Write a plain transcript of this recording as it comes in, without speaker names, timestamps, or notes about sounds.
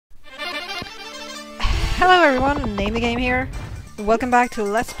Hello everyone, NameTheGame here. Welcome back to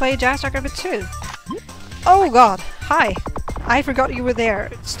Let's Play Jackrabbit 2. Oh god, hi. I forgot you were there.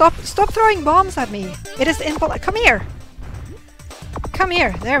 Stop throwing bombs at me. It is impolite. Come here. Come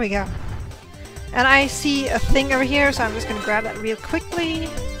here. There we go. And I see a thing over here, so I'm just gonna grab that real quickly.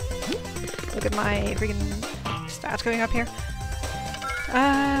 Look at my freaking stats going up here.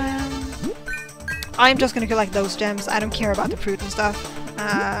 I'm just gonna collect those gems. I don't care about the fruit and stuff.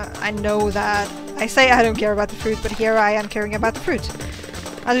 I know that I say I don't care about the fruit, but here I am caring about the fruit.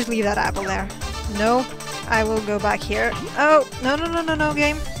 I'll just leave that apple there. No, I will go back here. Oh, no,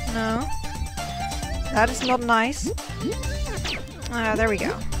 game. No. That is not nice. There we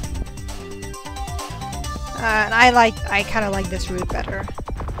go. And I kind of like this route better.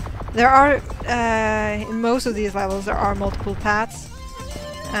 There are, in most of these levels, there are multiple paths.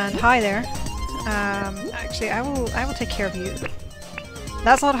 And hi there. Actually, I will take care of you.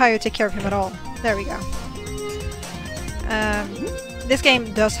 That's not how you take care of him at all. There we go. This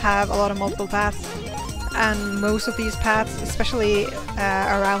game does have a lot of multiple paths, and most of these paths, especially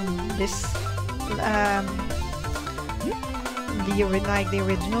around this, the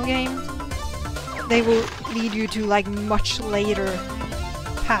original game, they will lead you to like much later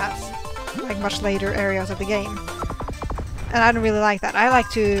paths, like much later areas of the game, and I don't really like that. I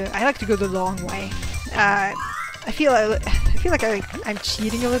like to go the long way. I feel like I'm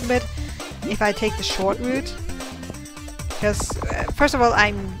cheating a little bit if I take the short route, because first of all,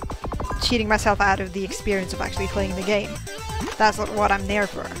 I'm cheating myself out of the experience of actually playing the game. That's not what I'm there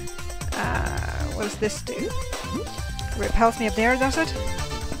for. What does this do? It repels me up there, does it?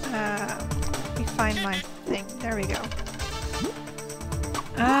 Let me find my thing. There we go.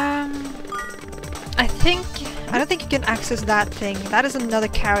 I don't think you can access that thing. That is another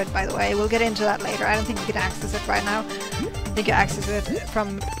carrot, by the way. We'll get into that later. I don't think you can access it right now. I think you access it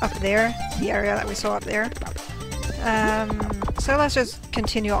from up there, the area that we saw up there. So let's just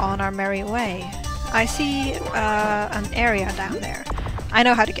continue on our merry way. I see an area down there. I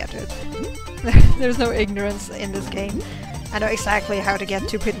know how to get to it. There's no ignorance in this game. I know exactly how to get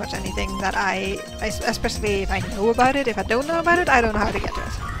to pretty much anything that especially if I know about it. If I don't know about it, I don't know how to get to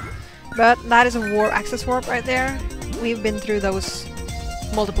it. But that is a access warp right there. We've been through those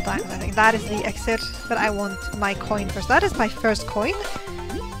multiple times, I think. That is the exit, but I want my coin first. That is my first coin?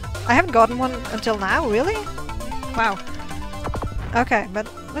 I haven't gotten one until now, really? Wow. Okay, but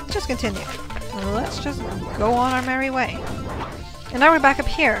let's just continue. Let's just go on our merry way. And now we're back up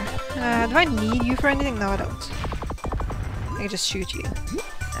here. Do I need you for anything? No, I don't. I can just shoot you.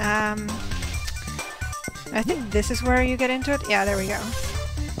 I think this is where you get into it. Yeah, there we go.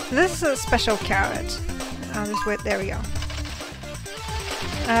 So this is a special carrot. I'll just wait. There we go.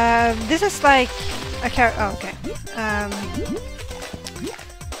 This is like a carrot. Oh, okay.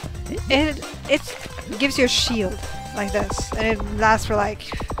 It gives you a shield like this, and it lasts for like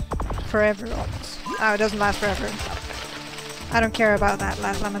forever almost. Oh, it doesn't last forever. I don't care about that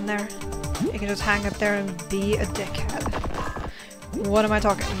last lemon there. You can just hang up there and be a dickhead. What am I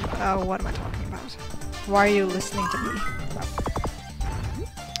talking? What am I talking about? Why are you listening to me?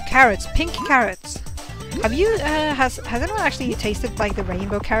 Carrots, pink carrots. Have you? Has anyone actually tasted like the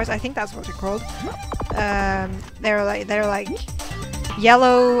rainbow carrots? I think that's what they're called. They're like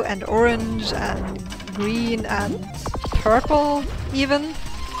yellow and orange and green and purple even.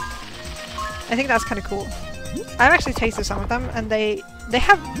 I think that's kind of cool. I've actually tasted some of them, and they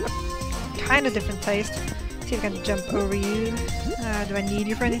have a kind of different taste. See if I can jump over you. Do I need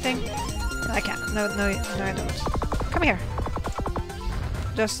you for anything? No, I can't. No, I don't. Come here.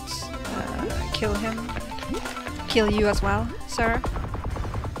 Just kill him. Kill you as well, sir.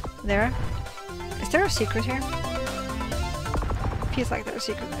 There. Is there a secret here? Feels like there's a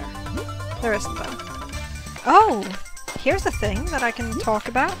secret there. There isn't though. Oh! Here's the thing that I can talk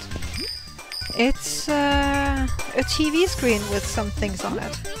about. It's a TV screen with some things on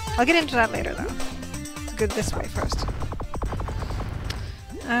it. I'll get into that later though. Let's go this way first.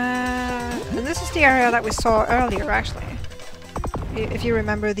 And this is the area that we saw earlier actually. If you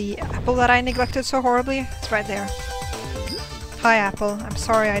remember the apple that I neglected so horribly, it's right there. Hi Apple, I'm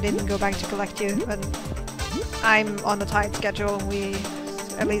sorry I didn't go back to collect you, but I'm on a tight schedule.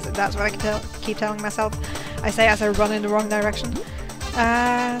 At least that's what I keep telling myself. I say as I run in the wrong direction.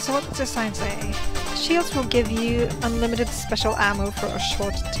 So what does this sign say? Shields will give you unlimited special ammo for a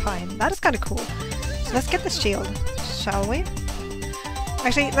short time. That is kind of cool. So let's get this shield, shall we?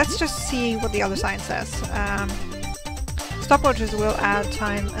 Actually, let's just see what the other sign says. Stopwatches will add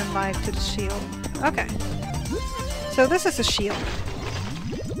time and life to the shield. Okay. So this is a shield.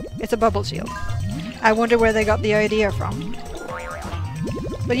 It's a bubble shield. I wonder where they got the idea from.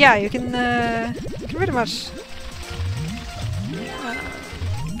 But yeah, you can pretty much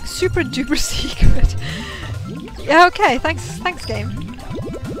super duper secret. Yeah, okay, thanks game.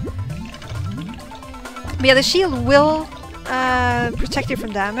 But yeah, the shield will protect you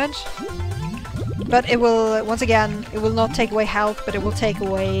from damage, but it will, once again, it will not take away health, but it will take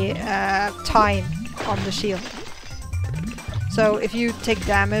away time on the shield. So if you take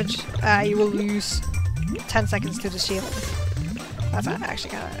damage, you will lose 10 seconds to the shield. That's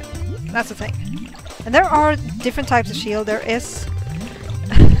actually kind of... that's the thing. And there are different types of shield. There is...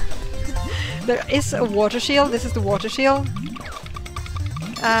 there is a water shield. This is the water shield.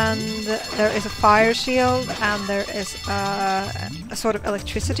 And there is a fire shield. And there is a sort of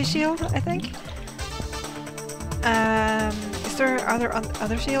electricity shield, I think. Is there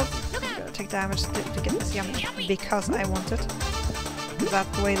other shields? I'm gonna take damage to get this yummy because I want it. Is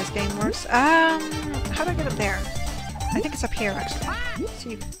that the way this game works? How do I get up there? I think it's up here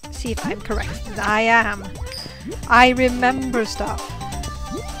actually. See if I'm correct. I am. I remember stuff.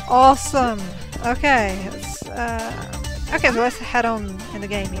 Awesome. Okay. Okay, so let's head on in the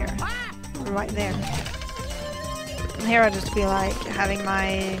game here. Right there. And here I just feel like having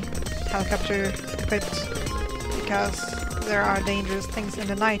my helicopter equipped because there are dangerous things in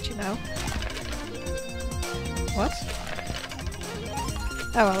the night, you know. What?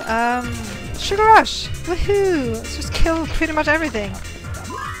 Oh well, Sugar Rush! Woohoo! Let's just kill pretty much everything.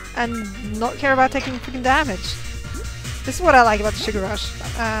 And not care about taking freaking damage. This is what I like about the Sugar Rush.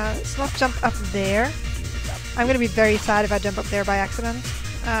 Let's not jump up there. I'm gonna be very sad if I jump up there by accident.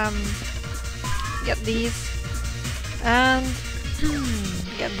 Get these. And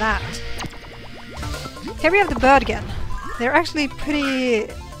get that. Here we have the bird again. They're actually pretty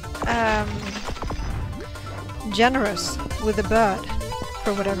generous with the bird.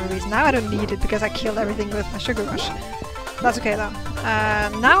 For whatever reason. Now I don't need it because I killed everything with my Sugar Rush. That's okay though.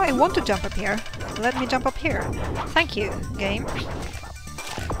 Now I want to jump up here. Let me jump up here. Thank you, game.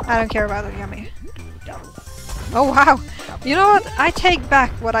 I don't care about the yummy. Oh wow! You know what? I take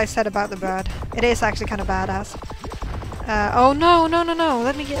back what I said about the bird. It is actually kind of badass. Oh no, no, no, no!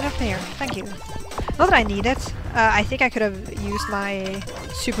 Let me get up there. Thank you. Not that I need it. I think I could have used my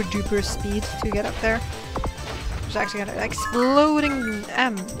super duper speed to get up there. It's actually gonna exploding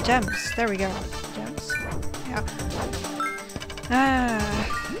gems. There we go. Gems. Yeah.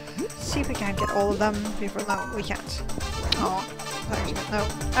 See if we can get all of them before. No, we can't. Oh, no.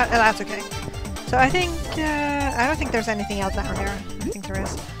 That's okay. So I think I don't think there's anything else down there. I think there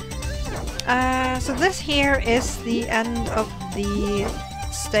is. So this here is the end of the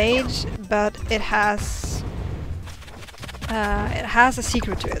stage, but it has a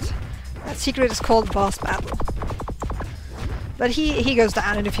secret to it. That secret is called boss battle. But he goes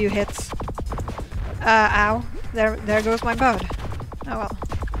down in a few hits. Ow. There goes my bird. Oh well.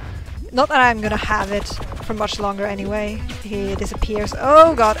 Not that I'm gonna have it for much longer anyway. He disappears.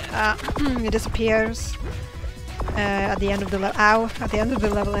 Oh god. He disappears. At the end of the level. Ow. At the end of the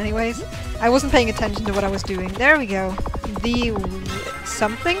level anyways. I wasn't paying attention to what I was doing. There we go. The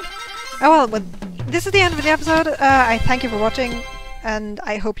something? Oh well, this is the end of the episode. I thank you for watching. And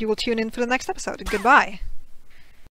I hope you will tune in for the next episode. Goodbye.